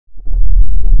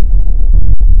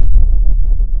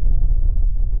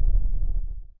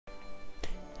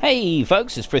Hey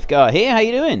folks, it's Frithgar here, how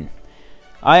you doing?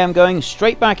 I am going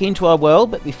straight back into our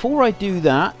world, but before I do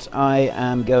that, I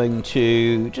am going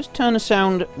to just turn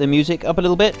the music up a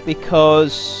little bit,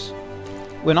 because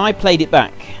when I played it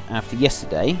back after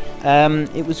yesterday,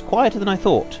 it was quieter than I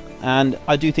thought, and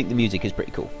I do think the music is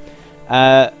pretty cool.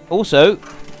 Also,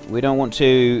 we don't want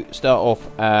to start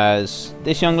off as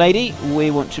this young lady, we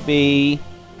want to be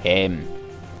him.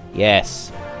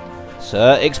 Yes,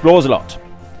 Sir explores a lot.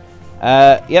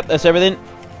 Yep, that's everything.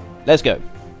 Let's go.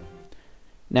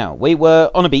 Now, we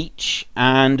were on a beach,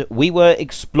 and we were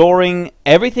exploring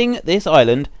everything this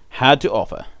island had to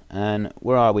offer. And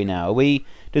where are we now?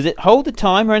 Does it hold the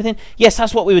time or anything? Yes,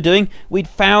 that's what we were doing. We'd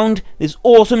found this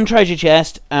awesome treasure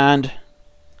chest, and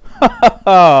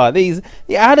the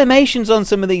animations on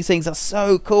some of these things are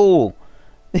so cool.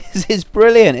 This is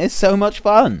brilliant. It's so much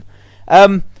fun.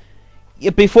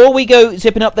 Before we go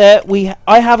zipping up there,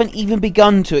 I haven't even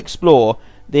begun to explore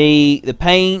the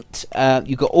paint.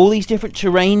 You've got all these different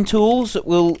terrain tools that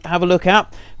we'll have a look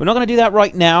at. We're not going to do that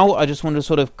right now. I just want to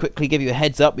sort of quickly give you a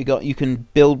heads up. You can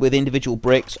build with individual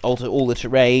bricks, alter all the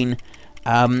terrain,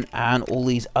 and all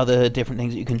these other different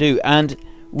things that you can do. And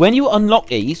when you unlock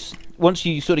these, once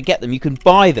you sort of get them, you can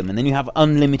buy them, and then you have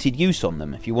unlimited use on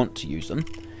them if you want to use them.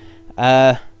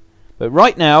 But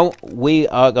right now, we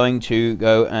are going to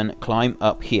go and climb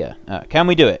up here. Can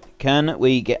we do it? Can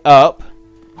we get up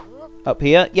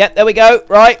here? Yep, there we go.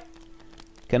 Right.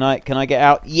 Can I get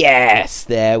out? Yes,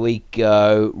 there we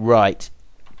go. Right.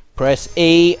 Press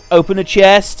E, open a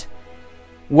chest.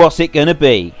 What's it going to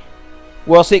be?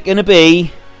 What's it going to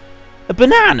be? A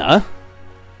banana?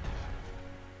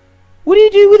 What do you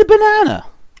do with a banana?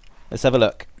 Let's have a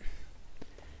look.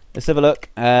 Let's have a look.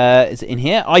 Is it in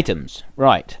here? Items.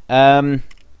 Right. Banana.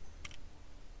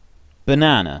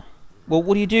 Well,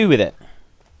 what do you do with it?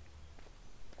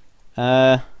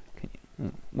 Well,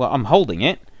 I'm holding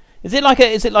it. Is it like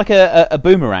a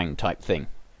boomerang type thing?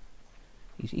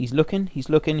 He's looking. He's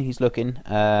looking. He's looking.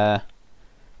 Right.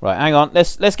 Hang on.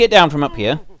 Let's get down from up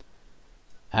here.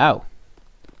 Ow.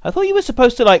 I thought you were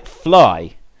supposed to like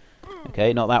fly.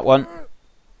 Okay, not that one.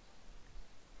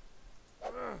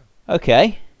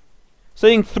 Okay. So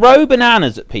you can throw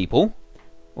bananas at people,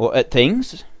 or at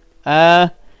things. I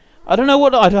don't know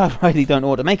what I really don't know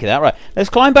what to make of that. Right, let's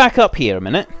climb back up here a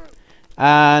minute,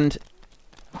 and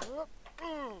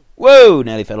whoa,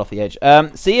 nearly fell off the edge.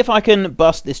 See if I can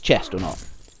bust this chest or not.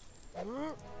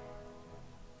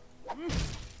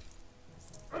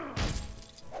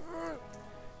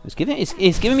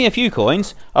 It's giving me a few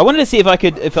coins. I wanted to see if I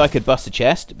could bust the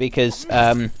chest, because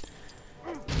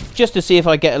just to see if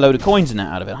I get a load of coins in that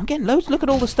out of it. I'm getting loads. Look at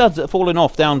all the studs that are falling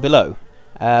off down below.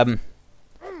 Is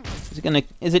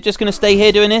it just gonna stay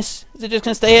here doing this? Is it just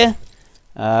gonna stay here?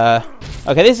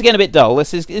 Okay, this is getting a bit dull.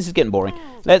 This is getting boring.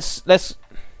 Let's.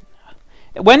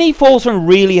 When he falls from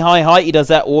really high height, he does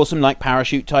that awesome like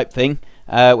parachute type thing,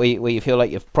 where you feel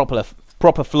like you're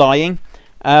proper flying.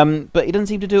 But he doesn't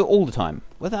seem to do it all the time.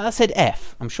 Well, that said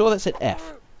F. I'm sure that said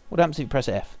F. What happens if you press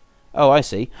F? Oh, I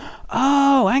see.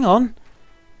 Oh, hang on.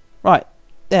 Right,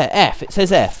 there, F. It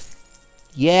says F.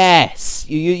 Yes,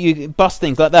 you bust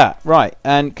things like that. Right,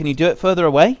 and can you do it further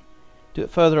away? Do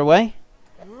it further away.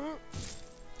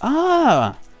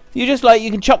 Ah, you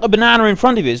can chuck a banana in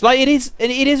front of you. It's like it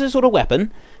is a sort of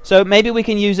weapon. So maybe we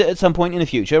can use it at some point in the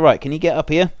future. Right, can you get up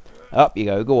here? Up you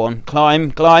go. Go on,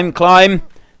 climb, climb, climb.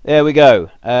 There we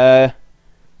go. There's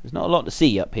not a lot to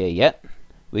see up here yet.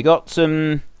 We got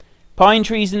some pine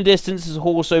trees in the distance. There's a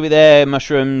horse over there.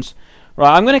 Mushrooms.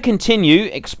 Right, I'm going to continue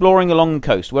exploring along the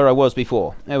coast where I was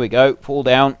before. There we go. Fall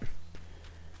down.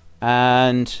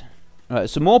 And right,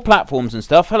 some more platforms and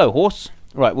stuff. Hello, horse.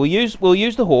 Right, we'll use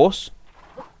the horse.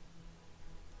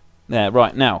 There.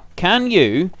 Right now, can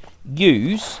you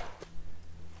use?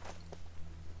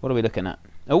 What are we looking at?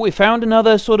 Oh, we found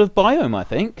another sort of biome, I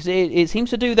think, because it seems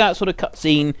to do that sort of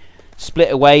cutscene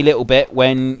split away a little bit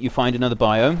when you find another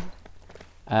biome.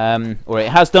 Or it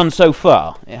has done so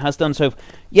far. It has done so.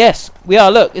 Yes, we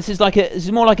are. Look, this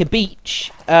is more like a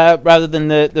beach rather than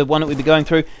the one that we've been going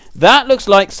through. That looks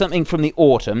like something from the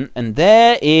autumn, and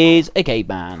there is a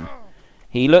caveman.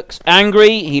 He looks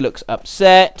angry. He looks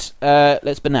upset.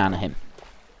 Let's banana him.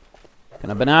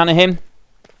 Can I banana him?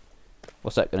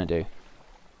 What's that going to do?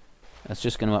 That's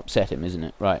just going to upset him, isn't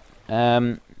it? Right.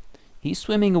 He's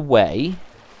swimming away.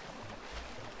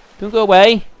 Don't go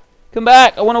away. Come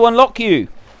back. I want to unlock you.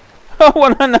 I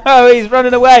want to know. He's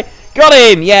running away. Got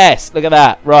him. Yes. Look at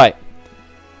that. Right.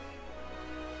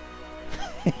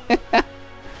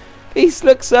 These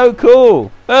look so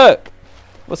cool. Look.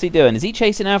 What's he doing? Is he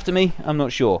chasing after me? I'm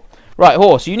not sure. Right,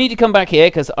 horse. You need to come back here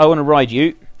because I want to ride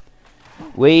you.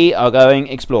 We are going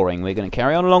exploring. We're going to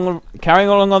carry on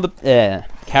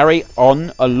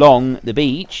along the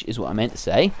beach, is what I meant to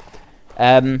say.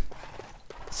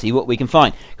 See what we can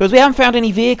find, because we haven't found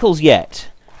any vehicles yet.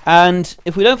 And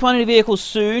if we don't find any vehicles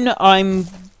soon, I'm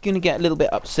going to get a little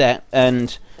bit upset,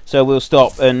 and so we'll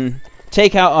stop and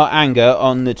take out our anger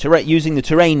on the using the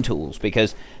terrain tools,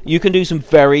 because you can do some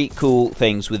very cool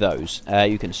things with those.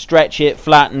 You can stretch it,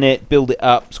 flatten it, build it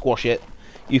up, squash it.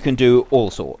 You can do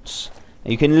all sorts.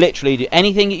 You can literally do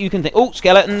anything that you can think. Oh,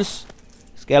 skeletons!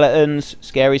 Skeletons,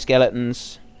 scary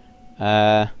skeletons.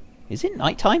 Is it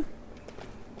nighttime?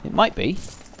 It might be.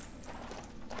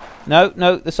 No,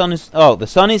 the sun is... Oh, the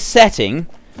sun is setting,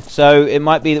 so it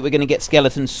might be that we're going to get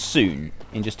skeletons soon,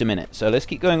 in just a minute. So let's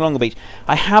keep going along the beach.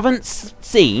 I haven't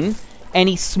seen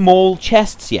any small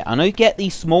chests yet. I know you get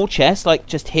these small chests, like,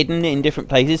 just hidden in different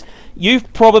places.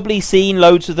 You've probably seen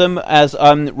loads of them as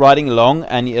I'm riding along,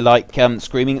 and you're, like,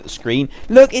 screaming at the screen,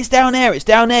 look, it's down there,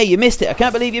 you missed it, I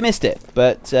can't believe you missed it.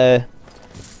 But,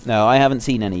 no, I haven't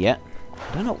seen any yet.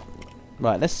 I don't know.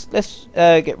 Right, let's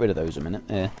get rid of those a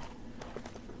minute.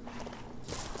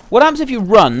 What happens if you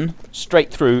run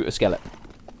straight through a skeleton?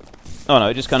 Oh no,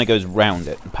 it just kind of goes round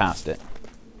it and past it.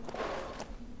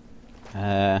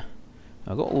 I've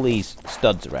got all these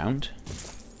studs around.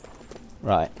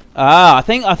 Right. I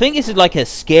think this is like a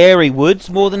scary woods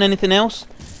more than anything else.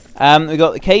 We've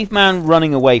got the caveman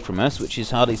running away from us, which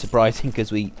is hardly surprising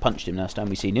because we punched him last time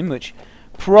we seen him, which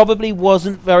probably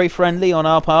wasn't very friendly on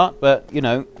our part, but, you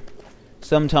know,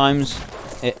 sometimes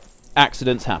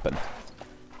accidents happen.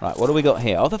 Right, what do we got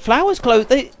here? Oh, the flower's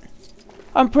closed.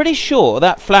 I'm pretty sure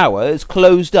that flower is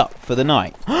closed up for the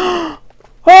night. Oh,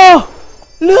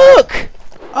 look!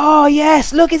 Oh,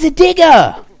 yes, look, it's a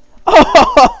digger!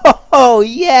 Oh,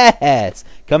 yes!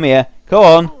 Come here, go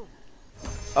on.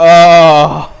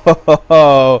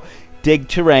 Oh, dig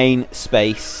terrain,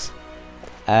 space,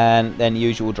 and then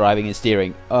usual driving and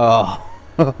steering. Oh,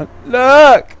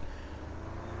 look!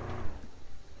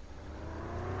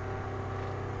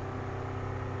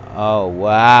 Oh,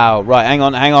 wow. Right, hang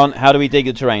on. How do we dig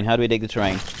the terrain?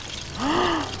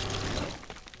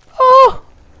 Oh,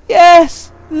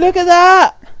 yes! Look at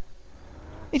that!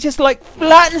 It just, like,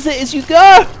 flattens it as you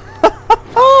go!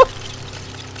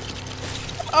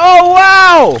 Oh,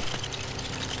 wow!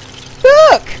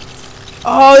 Look!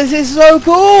 Oh, this is so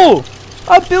cool!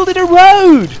 I'm building a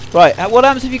road! Right, what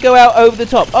happens if you go out over the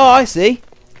top? Oh, I see.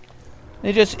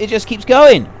 It just keeps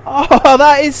going. Oh,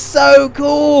 that is so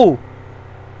cool!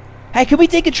 Hey, can we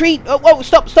dig a tree? Oh, whoa,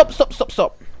 stop.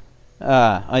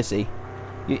 Ah, I see.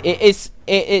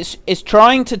 It's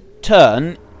trying to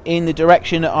turn in the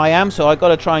direction that I am, so I've got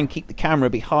to try and keep the camera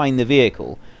behind the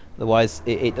vehicle. Otherwise,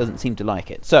 it doesn't seem to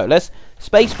like it. So, let's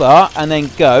spacebar and then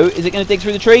go. Is it going to dig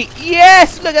through the tree?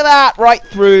 Yes! Look at that! Right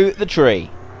through the tree.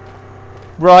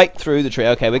 Right through the tree.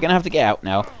 Okay, we're going to have to get out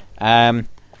now.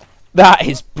 That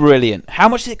is brilliant. How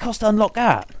much does it cost to unlock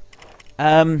that?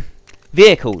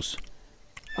 Vehicles.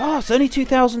 Oh, it's only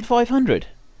 2,500.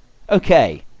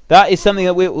 Okay, that is something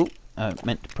that we'll...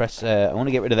 meant to press... I want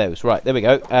to get rid of those. Right, there we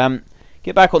go.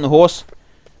 Get back on the horse.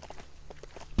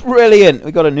 Brilliant.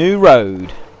 We've got a new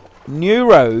road.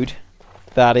 New road.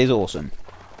 That is awesome.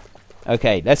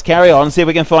 Okay, let's carry on and see if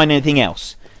we can find anything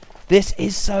else. This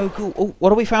is so cool. Oh,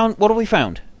 what have we found?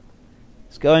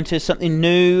 Let's go into something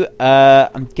new.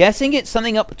 I'm guessing it's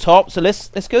something up the top. So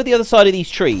let's go the other side of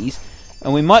these trees,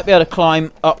 and we might be able to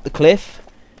climb up the cliff.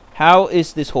 How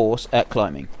is this horse at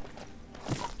climbing?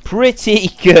 Pretty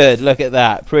good. Look at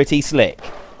that. Pretty slick.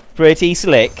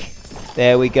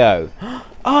 There we go.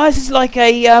 Oh, this is like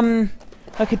a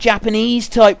Japanese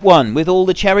type one with all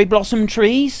the cherry blossom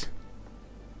trees.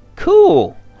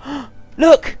 Cool.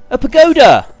 Look, a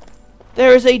pagoda.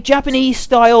 There is a Japanese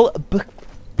style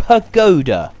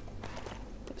pagoda.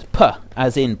 It's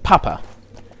as in papa.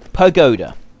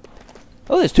 Pagoda.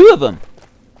 Oh, there's two of them.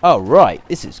 Oh, right.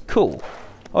 This is cool.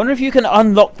 I wonder if you can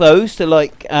unlock those to,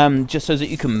 like, just so that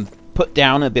you can put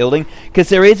down a building. Because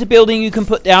there is a building you can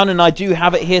put down, and I do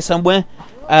have it here somewhere.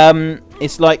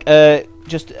 It's like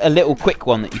just a little quick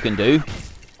one that you can do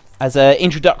as an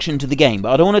introduction to the game.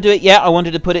 But I don't want to do it yet. I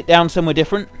wanted to put it down somewhere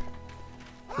different.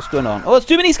 What's going on? Oh, it's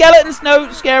too many skeletons.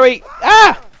 No, scary.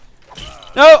 Ah!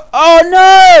 No. Oh,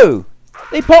 no!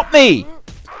 They popped me.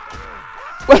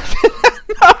 No.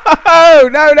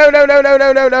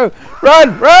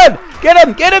 Run. Get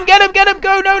him. Go.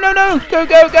 No.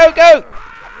 Go.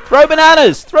 Throw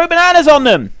bananas on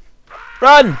them.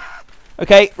 Run.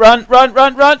 Okay, run.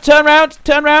 Turn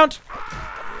round.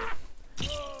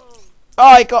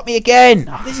 Oh, it got me again.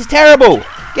 Oh, this is terrible.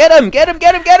 Get him.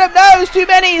 No, it's too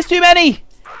many.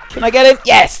 Can I get him?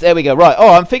 Yes, there we go. Right.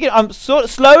 Oh, I'm sort of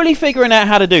slowly figuring out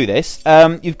how to do this.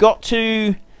 You've got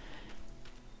to...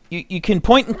 You can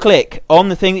point and click on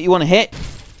the thing that you want to hit,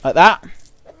 like that.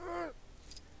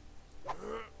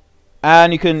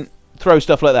 And you can throw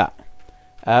stuff like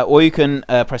that. Or you can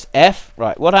press F.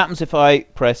 Right, what happens if I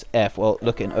press F? Well,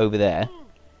 looking over there.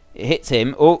 It hits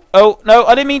him. Oh, no,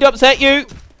 I didn't mean to upset you.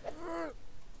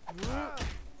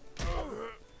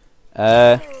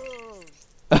 I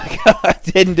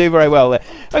didn't do very well there.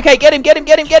 Okay, get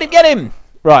him.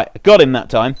 Right, I got him that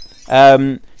time.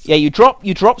 Yeah, you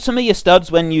drop some of your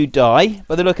studs when you die,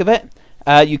 by the look of it.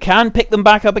 You can pick them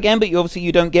back up again, but obviously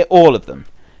you don't get all of them.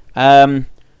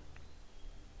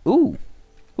 Ooh,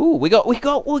 we got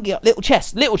little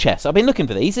chests. I've been looking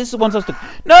for these. This is the ones I was looking.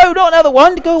 No, not another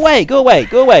one. Go away.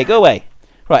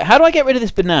 Right, how do I get rid of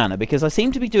this banana? Because I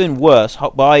seem to be doing worse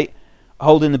by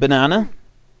holding the banana.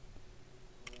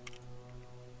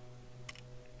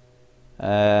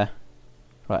 Right,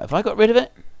 have I got rid of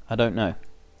it? I don't know.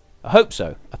 I hope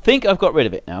so. I think I've got rid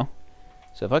of it now.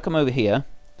 So if I come over here,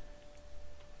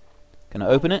 can I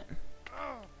open it?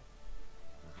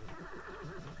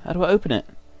 How do I open it?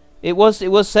 It was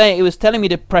telling me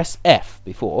to press F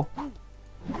before.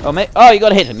 Oh, mate. Oh, you got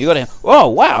to hit him. Oh,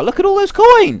 wow! Look at all those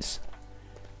coins.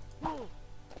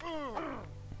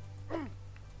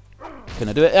 Can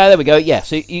I do it? There we go. Yeah.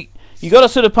 So you got to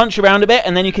sort of punch around a bit,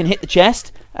 and then you can hit the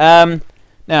chest. Now,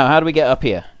 how do we get up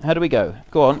here? How do we go?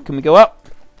 Go on. Can we go up?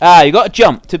 Ah, you got to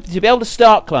jump to be able to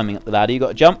start climbing up the ladder. You got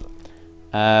to jump.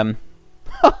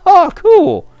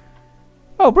 Cool.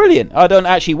 Oh, brilliant. I don't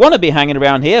actually want to be hanging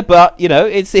around here, but, you know,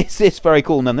 it's very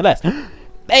cool nonetheless.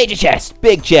 Major chest.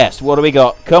 Big chest. What do we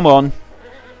got? Come on.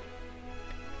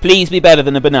 Please be better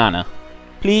than a banana.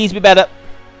 Please be better.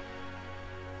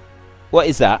 What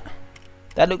is that?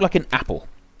 That looked like an apple.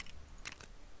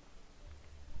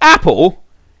 Apple?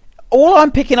 All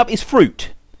I'm picking up is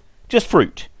fruit. Just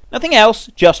fruit. Nothing else,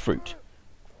 just fruit.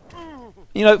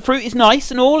 You know, fruit is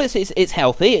nice and all. It's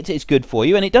healthy. It's good for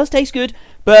you, and it does taste good,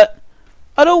 but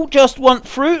I don't just want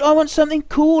fruit. I want something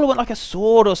cool. I want like a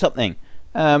sword or something.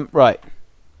 Right.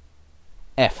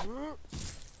 F.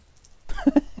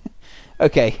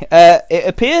 Okay. It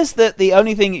appears that the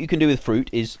only thing you can do with fruit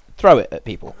is throw it at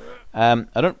people. I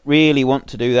don't really want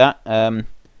to do that.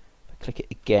 Click it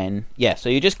again. Yeah, so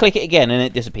you just click it again and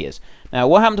it disappears. Now,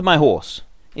 what happened to my horse?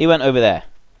 He went over there.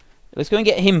 Let's go and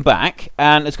get him back,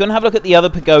 and let's go and have a look at the other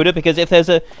pagoda, because if there's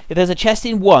a chest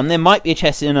in one, there might be a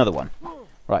chest in another one.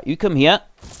 Right, you come here.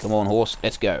 Come on, horse.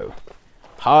 Let's go.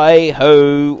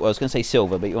 Hi-ho. Well, I was going to say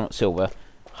silver, but you're not silver.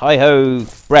 Hi-ho,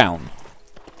 brown.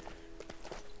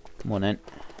 Come on, then.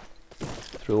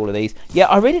 Through all of these. Yeah,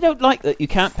 I really don't like that you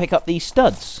can't pick up these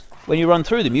studs when you run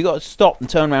through them. You've got to stop and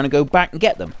turn around and go back and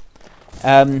get them.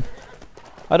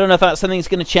 I don't know if that's something that's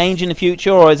going to change in the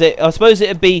future, or is it... I suppose it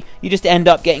would be... You just end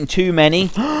up getting too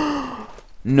many.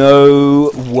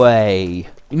 No way.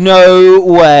 No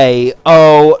way.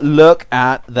 Oh, look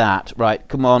at that. Right,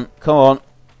 come on. Come on.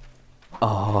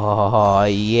 Oh,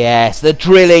 yes. The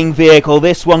drilling vehicle.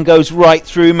 This one goes right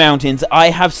through mountains. I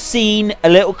have seen a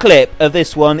little clip of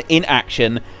this one in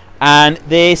action, and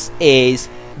this is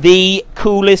the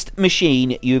coolest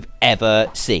machine you've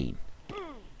ever seen.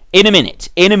 In a minute,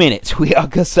 we are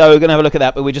going to have a look at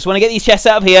that, but we just want to get these chests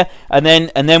out of here, and then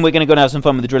we're going to go and have some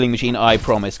fun with the drilling machine, I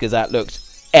promise, because that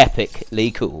looks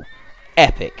epically cool.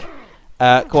 Epic.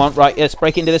 Come on, right, let's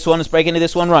break into this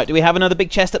one, Right, do we have another big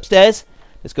chest upstairs?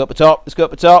 Let's go up the top,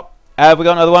 Have we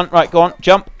got another one? Right, go on,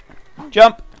 jump.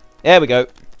 There we go.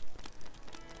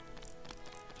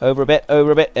 Over a bit,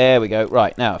 there we go.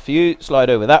 Right, now, if you slide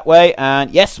over that way,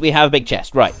 and yes, we have a big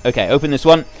chest. Right, okay, open this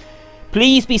one.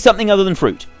 Please be something other than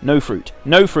fruit. No fruit.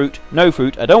 No fruit. No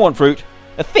fruit. I don't want fruit.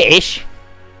 A fish?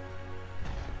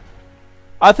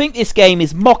 I think this game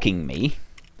is mocking me.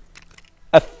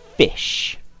 A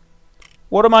fish.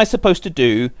 What am I supposed to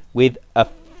do with a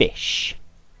fish?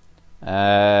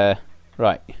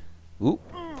 Right. Ooh,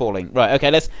 falling. Right,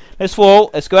 okay, let's fall.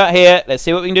 Let's go out here. Let's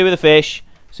see what we can do with a fish.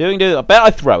 See what we can do. I bet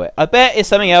I throw it. I bet it's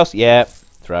something else. Yeah,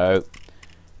 throw.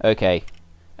 Okay.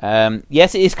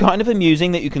 Yes, it is kind of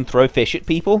amusing that you can throw fish at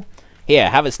people. Here,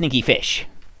 have a sneaky fish.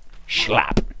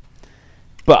 Schlap.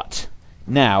 But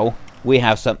now we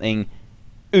have something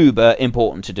uber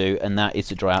important to do, and that is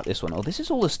to draw out this one. Oh, this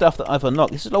is all the stuff that I've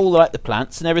unlocked. This is all like the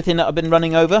plants and everything that I've been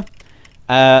running over.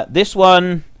 This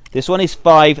one is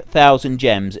 5,000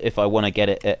 gems if I want to get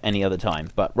it at any other time.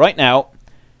 But right now,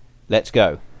 let's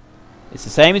go. It's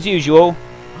the same as usual.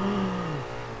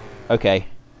 Okay.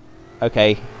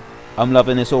 I'm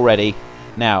loving this already.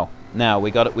 Now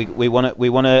we got it. We want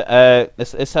to.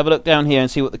 Let's have a look down here and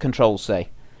see what the controls say.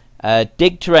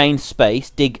 Dig terrain, space.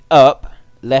 Dig up,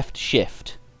 left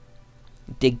shift.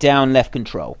 Dig down, left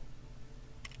control.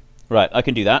 Right, I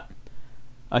can do that.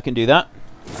 I can do that.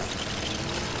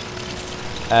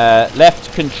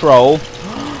 Left control.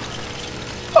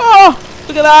 Oh,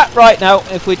 look at that. Right, now,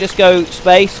 if we just go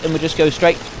space and we just go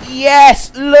straight.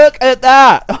 Yes, look at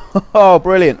that. Oh,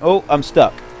 brilliant. Oh, I'm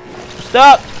stuck. I'm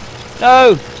stuck.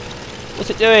 No. What's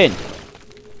it doing?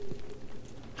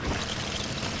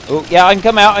 Oh, yeah, I can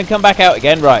come out and come back out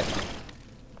again. Right.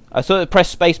 I sort of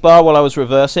pressed spacebar while I was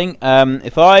reversing.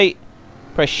 If I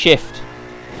press shift.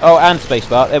 Oh, and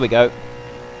spacebar. There we go.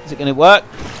 Is it going to work?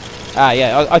 Ah,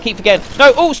 yeah. I keep forgetting.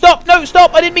 No. Oh, stop. No,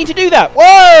 stop. I didn't mean to do that.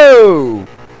 Whoa.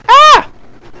 Ah.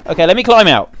 Okay, let me climb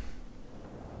out.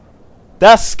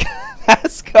 That's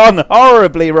gone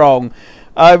horribly wrong.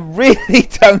 I really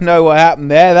don't know what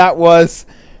happened there. That was...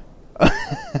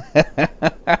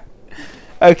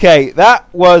 Okay,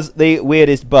 that was the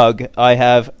weirdest bug I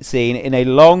have seen in a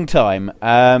long time.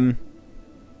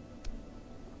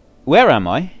 Where am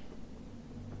I?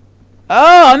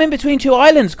 Oh, I'm in between two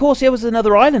islands. Of course, there was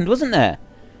another island, wasn't there?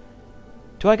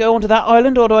 Do I go onto that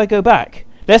island or do I go back?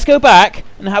 Let's go back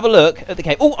and have a look at the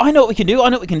cave. Oh, I know what we can do. I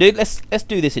know what we can do. Let's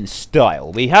do this in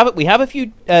style. We have a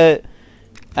few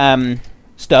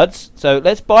studs. So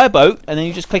let's buy a boat, and then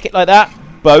you just click it like that.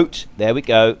 Boat. There we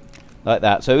go. Like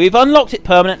that. So we've unlocked it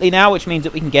permanently now, which means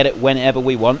that we can get it whenever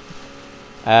we want.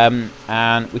 And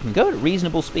we can go at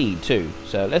reasonable speed too.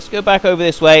 So let's go back over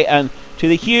this way and to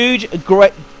the huge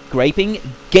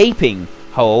gaping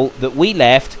hole that we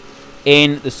left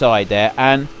in the side there.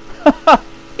 And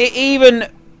it even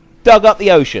dug up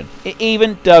the ocean. It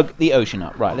even dug the ocean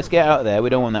up. Right, let's get out of there. We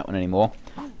don't want that one anymore.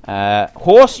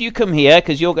 Horse, you come here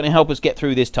because you're going to help us get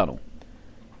through this tunnel.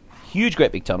 Huge,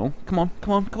 great big tunnel. Come on,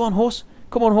 come on, come on, horse.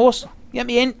 Come on, horse. Get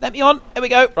me in. Let me on. There we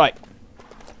go. Right.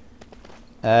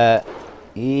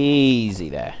 Easy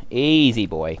there. Easy,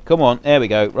 boy. Come on. There we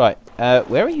go. Right.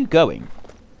 Where are you going?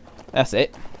 That's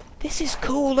it. This is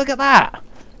cool. Look at that.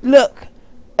 Look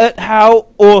at how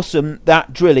awesome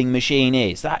that drilling machine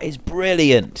is. That is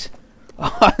brilliant.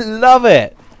 I love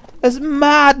it. That's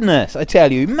madness. I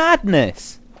tell you.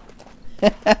 Madness.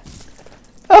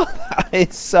 Oh, that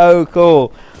is so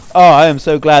cool. Oh, I am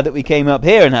so glad that we came up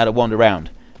here and had a wander around.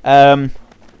 Right,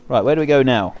 where do we go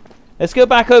now? Let's go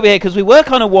back over here, because we were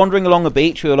kind of wandering along the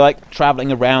beach. We were, like,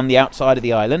 travelling around the outside of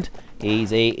the island.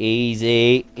 Easy,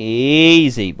 easy,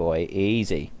 easy, boy,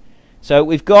 easy. So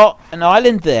we've got an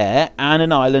island there and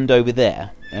an island over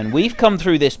there. And we've come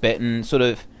through this bit and sort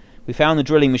of... We found the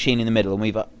drilling machine in the middle, and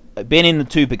we've been in the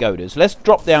two pagodas. Let's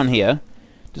drop down here.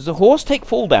 Does the horse take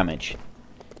fall damage?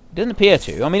 It doesn't appear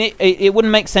to. I mean, it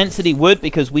wouldn't make sense that he would,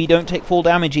 because we don't take fall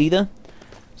damage either.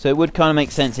 So it would kind of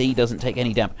make sense that he doesn't take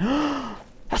any damage.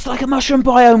 That's like a mushroom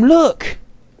biome, look!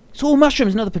 It's all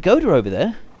mushrooms, another pagoda over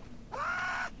there.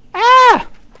 Ah!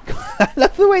 I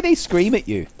love the way they scream at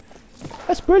you.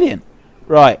 That's brilliant.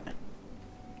 Right.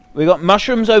 We got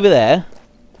mushrooms over there.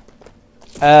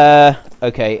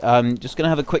 Okay, I'm just going to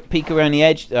have a quick peek around the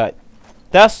edge. Right.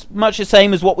 That's much the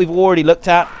same as what we've already looked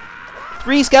at.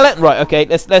 3 skeletons. Right, okay,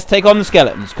 let's take on the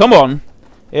skeletons. Come on.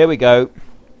 Here we go.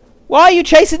 Why are you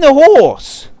chasing the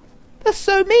horse? That's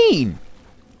so mean.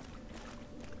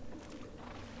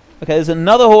 Okay, there's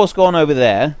another horse gone over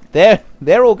there.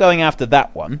 They're all going after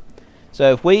that one.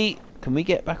 So if we... Can we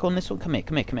get back on this one? Come here,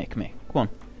 come here, come here, come here. Come on.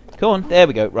 Come on. There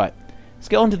we go. Right. Let's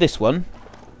get on to this one.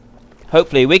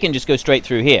 Hopefully we can just go straight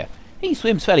through here. He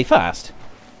swims fairly fast.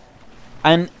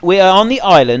 And we are on the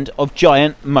island of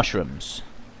giant mushrooms.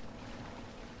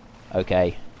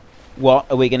 Okay.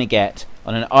 What are we going to get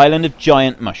on an island of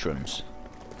giant mushrooms?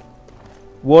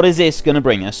 What is this going to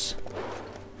bring us?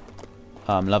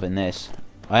 Oh, I'm loving this.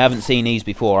 I haven't seen these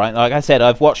before. Like I said,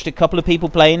 I've watched a couple of people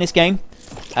play in this game.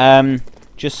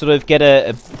 Just sort of get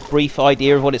a brief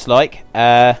idea of what it's like.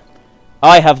 I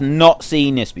have not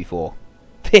seen this before.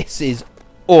 This is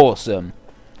awesome.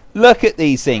 Look at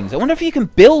these things. I wonder if you can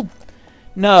build...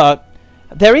 No,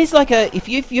 there is like a...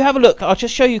 If you have a look, I'll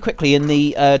just show you quickly in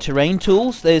the terrain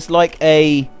tools. There's like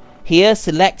a... Here,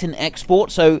 select and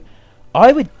export. So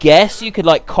I would guess you could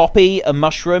like copy a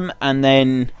mushroom and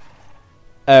then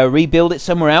rebuild it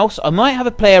somewhere else. I might have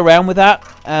a play around with that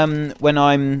when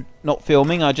I'm not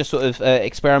filming. I just sort of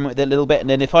experiment with it a little bit, and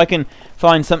then if I can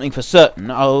find something for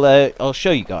certain, I'll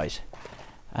show you guys.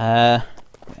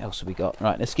 What else have we got?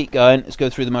 Right, let's keep going. Let's go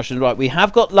through the mushrooms. Right, we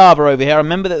have got lava over here. I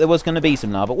remember that there was going to be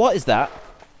some lava. What is that?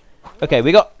 Okay,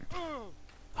 we got...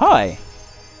 Hi.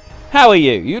 How are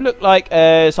you? You look like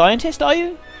a scientist, are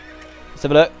you? Let's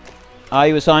have a look. Are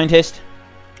you a scientist?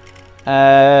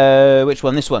 Which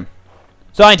one? This one.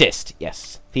 Scientist.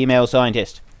 Yes. Female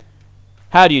scientist.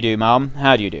 How do you do, Mum?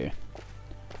 How do you do?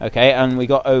 Okay, and we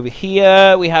got over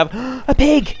here, we have a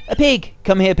pig! A pig!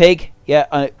 Come here, pig.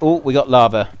 Yeah, oh, we got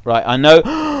lava. Right, I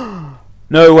know.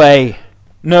 No way.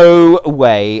 No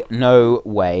way. No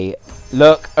way.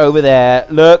 Look over there.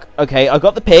 Look. Okay, I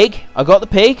got the pig. I got the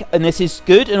pig, and this is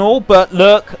good and all, but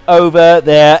look over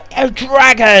there. A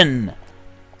dragon!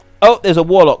 Oh, there's a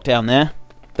warlock down there.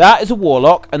 That is a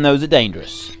warlock, and those are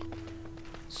dangerous.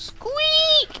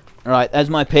 Squeak! Right, there's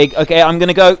my pig. Okay, I'm going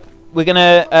to go. We're going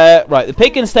to... right, the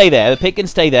pig can stay there. The pig can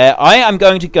stay there. I am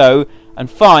going to go and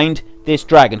find this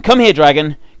dragon. Come here,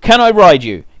 dragon. Can I ride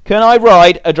you? Can I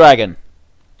ride a dragon?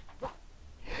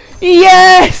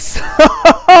 Yes!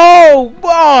 Oh,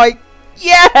 my!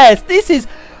 Yes! This is...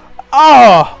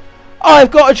 Oh!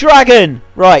 I've got a dragon!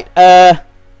 Right,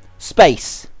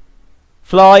 space.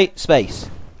 Fly, space.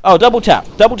 Oh, double tap.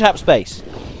 Double tap space.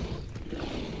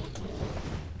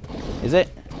 Is it?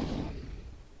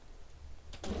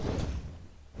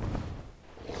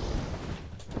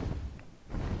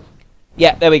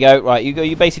 Yeah, there we go. Right,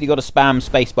 you basically got to spam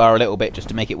spacebar a little bit just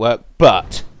to make it work.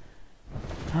 But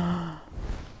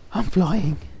I'm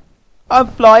flying. I'm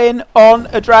flying on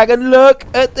a dragon. Look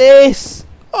at this.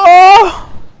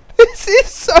 Oh, this is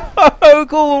so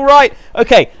cool. Right.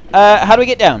 Okay. How do we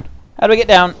get down? How do we get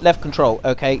down? Left control.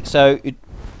 Okay. So you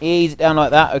ease it down like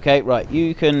that. Okay. Right.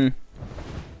 You can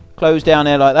close down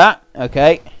there like that.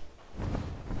 Okay.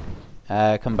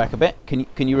 Come back a bit.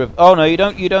 Can you? Oh no, you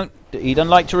don't. You don't. He doesn't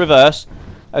like to reverse.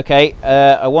 Okay,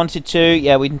 I wanted to...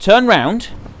 Yeah, we can turn round.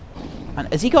 And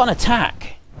has he got an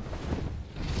attack?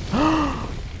 Oh!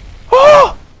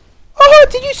 Oh,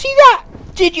 did you see that?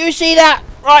 Did you see that?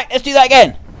 Right, let's do that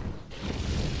again.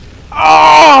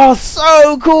 Oh,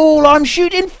 so cool. I'm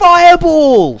shooting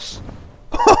fireballs.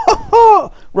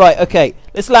 Right, okay.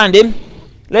 Let's land him.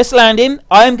 Let's land him.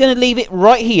 I am going to leave it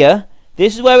right here.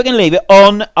 This is where we're going to leave it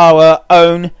on our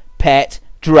own pet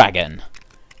dragon.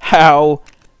 How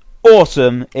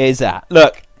awesome is that?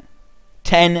 Look,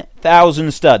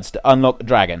 10,000 studs to unlock the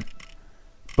dragon.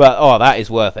 But, oh, that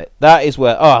is worth it. That is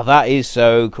worth... Oh, that is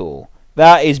so cool.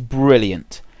 That is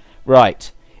brilliant.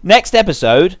 Right. Next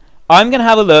episode, I'm going to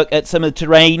have a look at some of the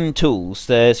terrain tools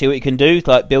to see what you can do,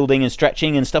 like building and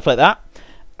stretching and stuff like that.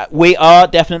 We are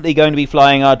definitely going to be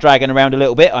flying our dragon around a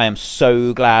little bit. I am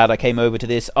so glad I came over to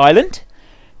this island.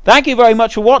 Thank you very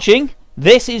much for watching.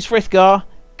 This is Frithgar.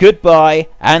 Goodbye,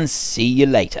 and see you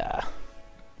later.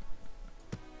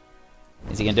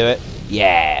 Is he going to do it?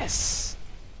 Yes.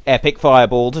 Epic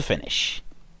fireball to finish.